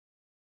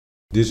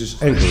This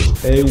is Anchor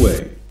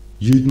Away,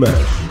 Youth Match,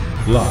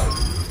 live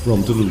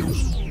from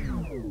Toulouse.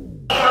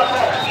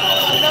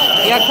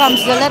 Here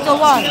comes the little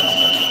one.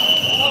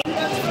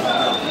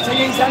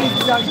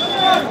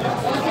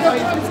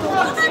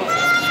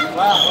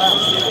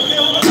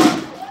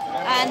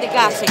 And the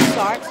gassing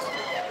starts.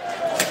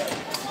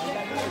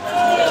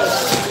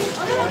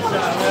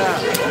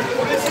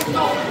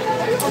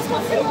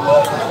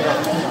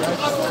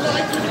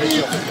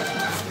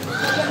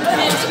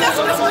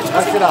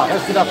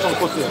 Reste là sur le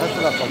côté,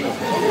 reste là sur le côté.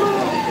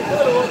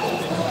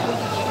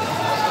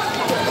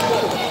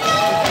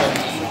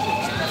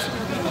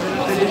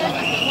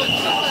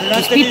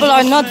 These people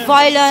are not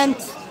violent.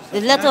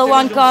 The little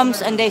one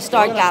comes and they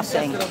start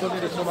gassing.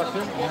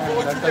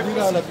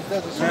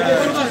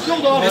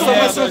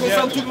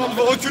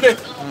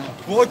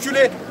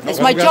 It's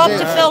my job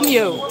to film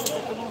you.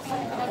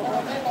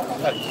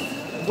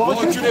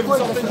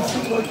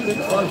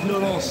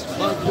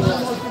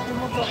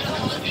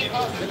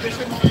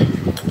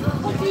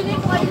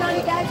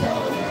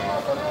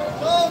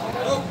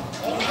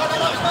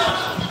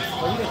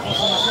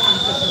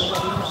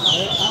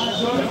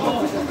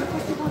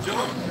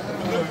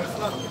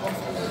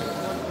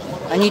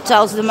 And he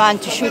tells the man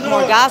to shoot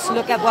more gas.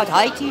 Look at what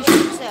height he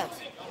shoots at.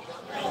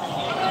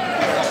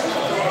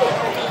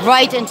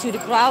 Right into the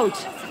crowd.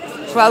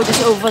 The crowd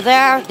is over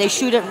there. They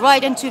shoot it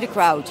right into the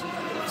crowd.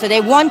 So they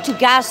want to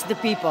gas the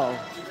people.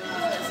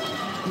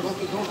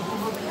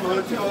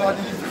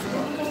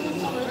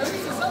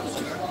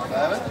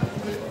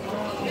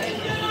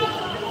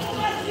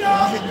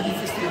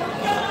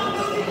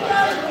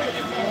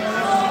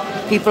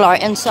 People are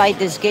inside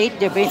this gate.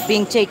 They're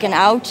being taken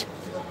out.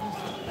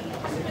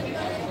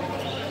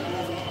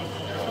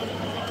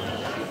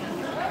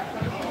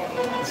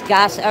 There's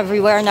gas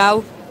everywhere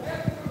now.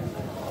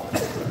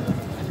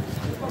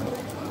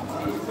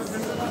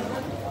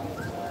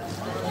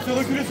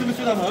 Reculez ce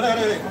monsieur là-bas, allez,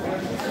 allez.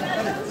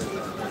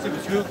 C'est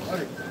monsieur,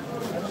 allez.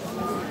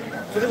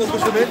 Prenez votre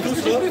chemin,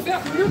 doucement. Je peux faire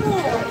plus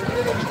lourd.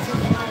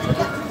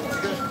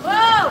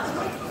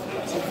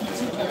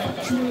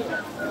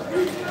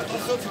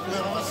 Attention, tu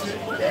pourrais ramasser.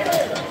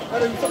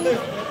 Allez, vous sortez,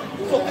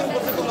 vous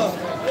passez par là.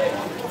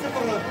 Passez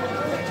par là.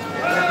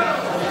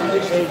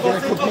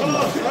 Passez par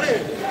là, allez.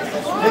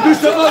 Mais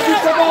doucement,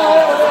 doucement.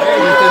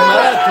 Il était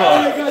malade, toi.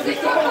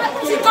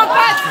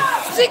 Psychopathe!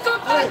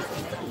 Psychopathe!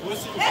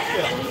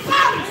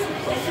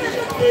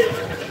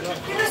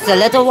 It's the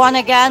little one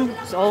again.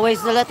 It's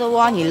always the little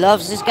one. He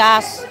loves his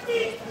gas.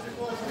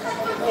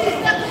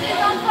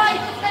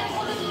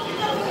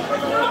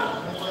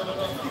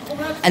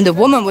 And the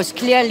woman was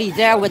clearly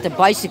there with the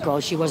bicycle.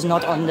 She was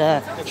not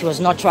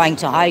trying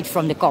to hide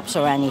from the cops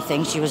or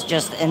anything. She was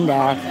just in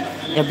there.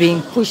 They're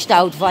being pushed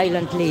out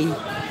violently.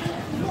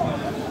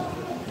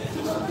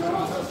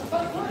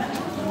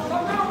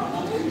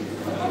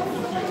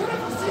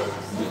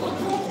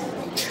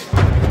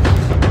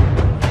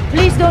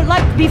 Police don't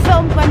like to be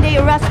filmed when they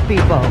arrest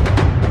people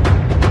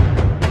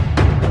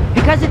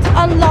because it's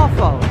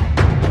unlawful.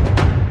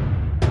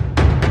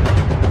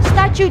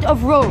 Statute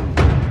of Rome.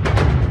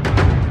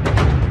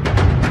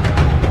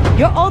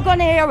 You're all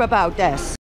gonna hear about this.